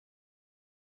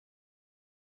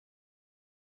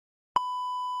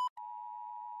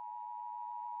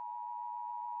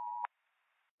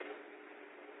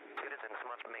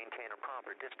must maintain a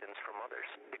proper distance from others,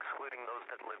 excluding those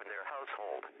that live in their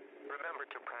household. Remember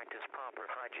to practice proper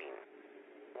hygiene.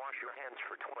 Wash your hands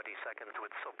for 20 seconds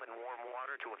with soap and warm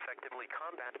water to effectively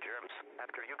combat germs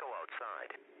after you go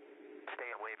outside.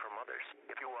 Stay away from others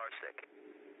if you are sick.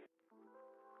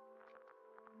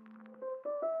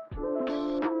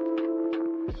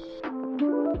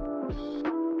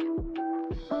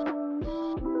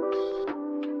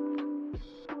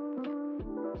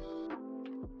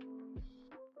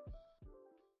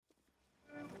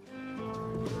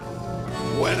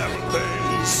 When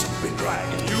everything's been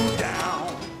dragging you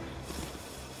down,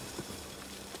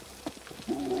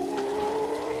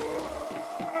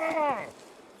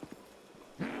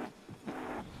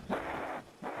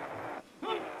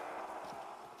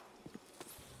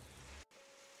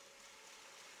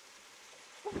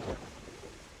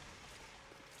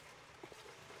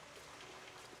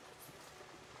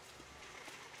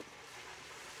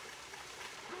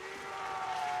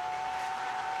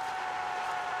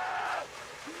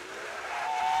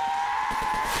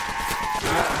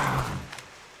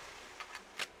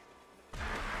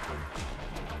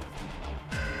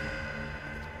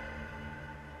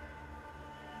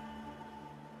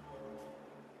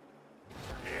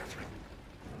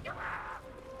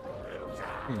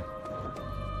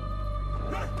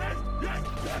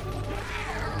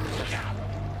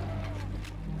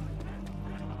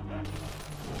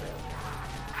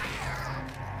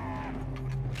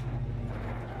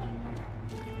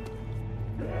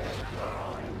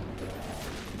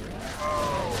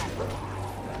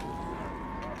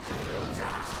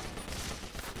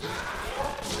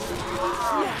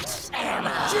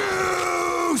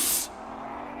 juice!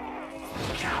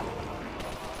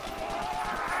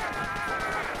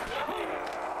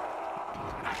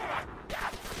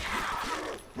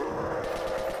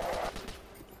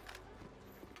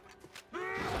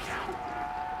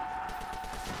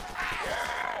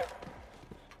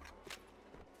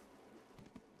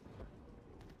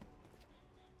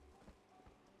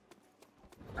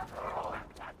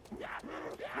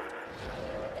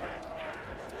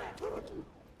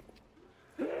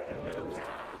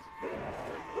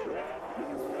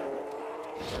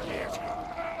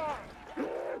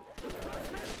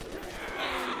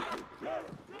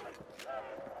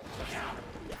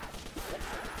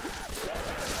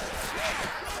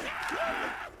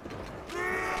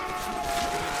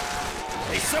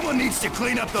 Hey, someone needs to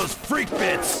clean up those freak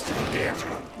bits!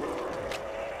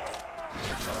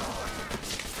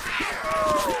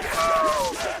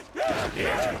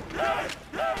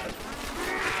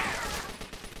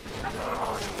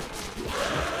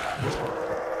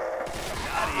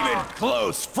 Not even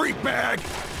close, freak bag!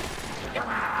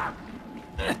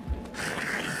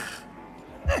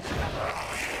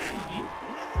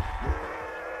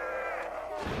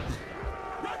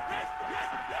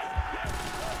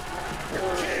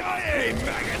 KIA,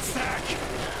 maggot sack!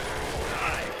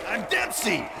 Hi, I'm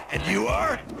Dempsey, and you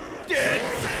are dead!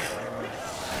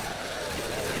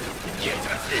 Yes,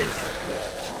 that's it!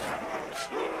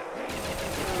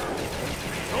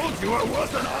 Told you I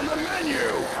wasn't on the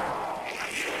menu!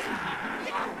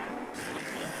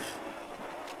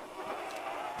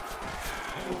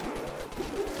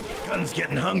 Gun's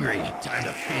getting hungry. Time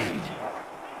to feed.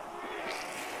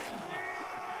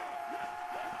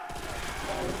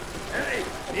 Hey,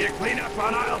 need to clean up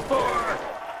on aisle 4!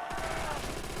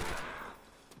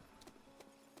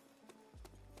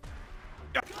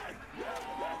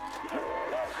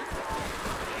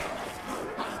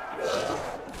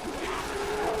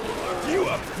 Lock you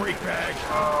up, freak bag!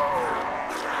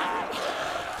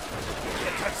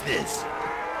 Can't touch this!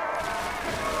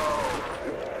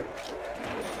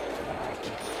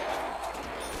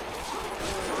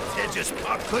 It just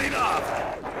popped clean off!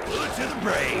 Bullet to the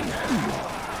brain!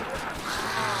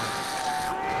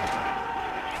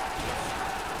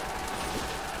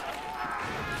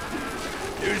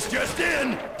 News just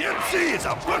in! Dempsey is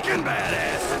a fucking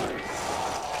badass!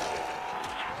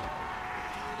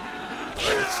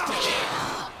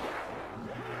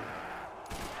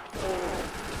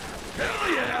 Hell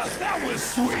yeah! That was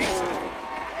sweet!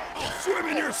 Swim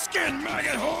in your skin,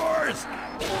 maggot whores!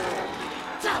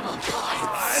 Double points!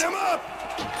 Line him up!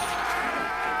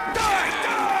 Die!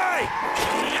 Die!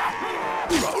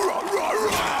 Rah, rah, rah,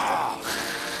 rah!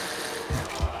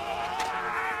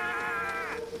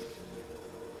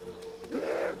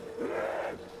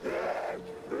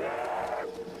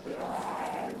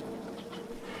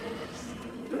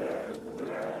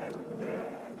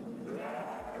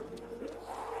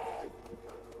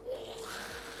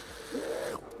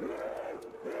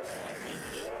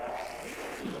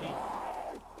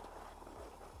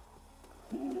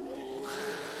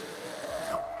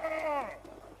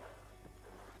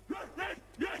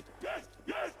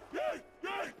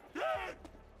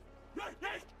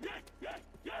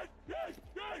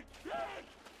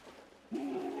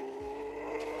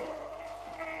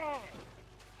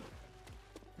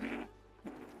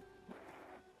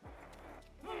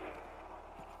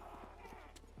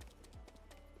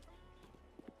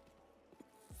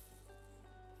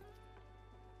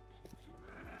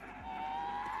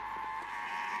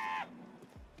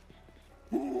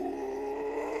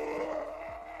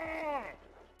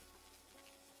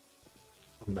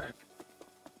 back.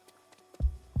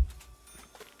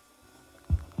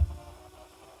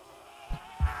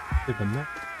 Benar.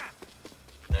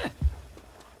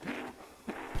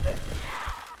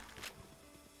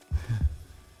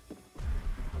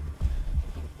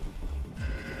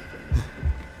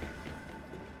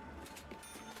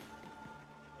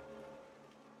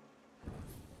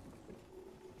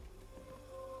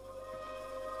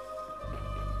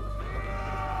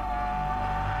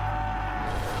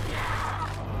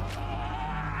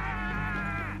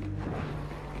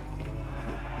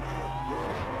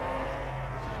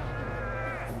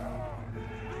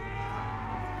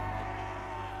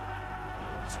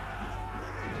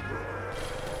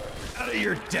 Out of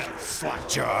your depth,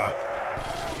 slackjaw!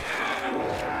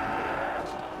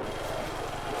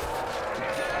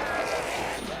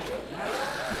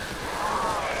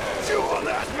 Chew on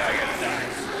that, maggot sex!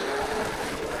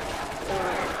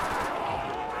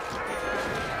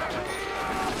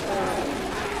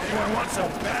 Anyone want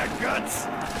some bad guts?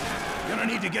 Gonna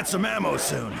need to get some ammo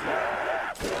soon.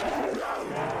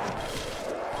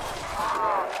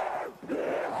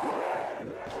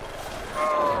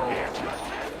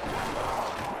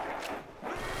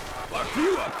 Fuck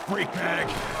you up, freak bag!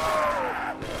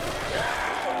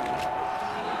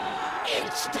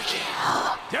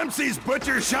 Insta-kill! Dempsey's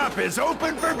Butcher Shop is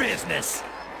open for business!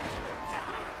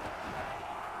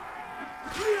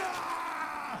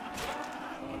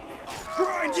 I'll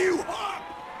grind you up!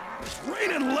 It's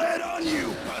raining lead on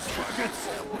you, bus buckets!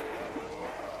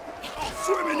 I'll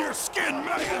swim in your skin,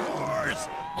 maggot whores!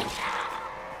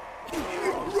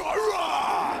 Rah,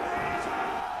 rah!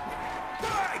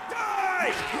 Die,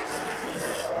 die!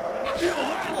 Feel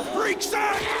that, freak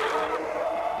sack!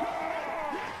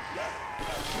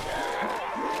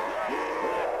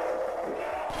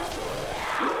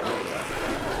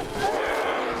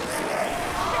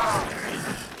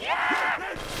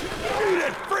 Eat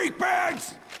it, freak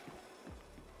bags!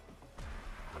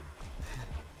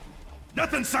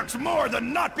 Nothing sucks more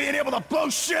than not being able to blow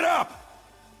shit up!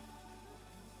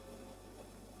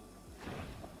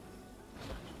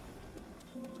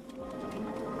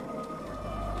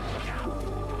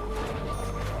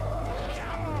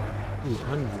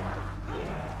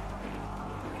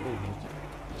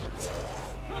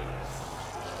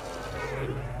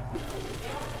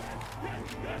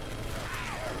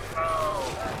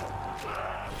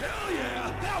 Hell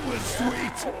yeah, that was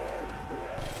sweet!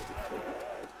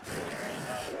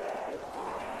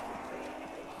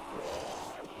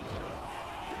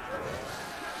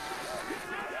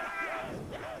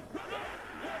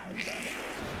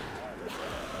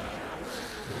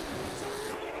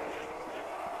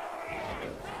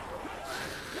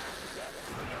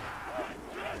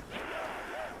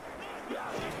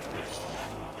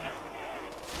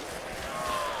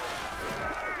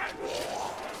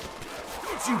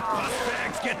 Don't you bus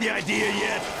bags get the idea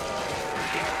yet?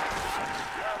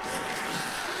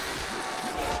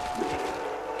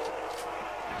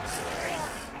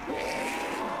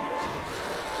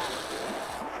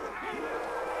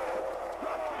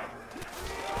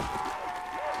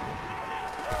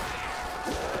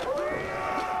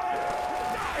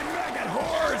 Die, maggot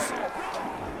whores!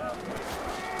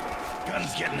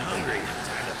 Gun's getting hungry.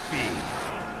 Time to feed.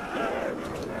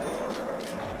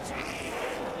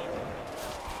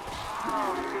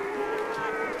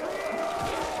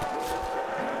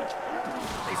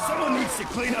 Hey, someone needs to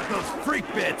clean up those freak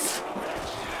bits.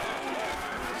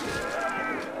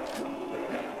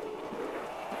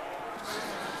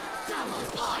 Double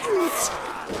points!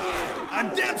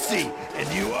 I'm Dempsey, and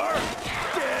you are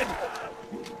dead.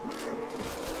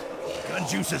 Gun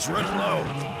juice is running low.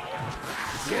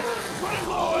 Shit, running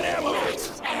low on ammo.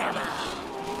 Next ammo!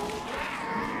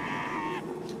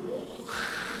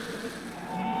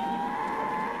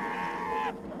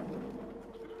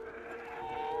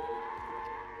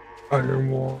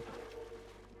 Iron Wall.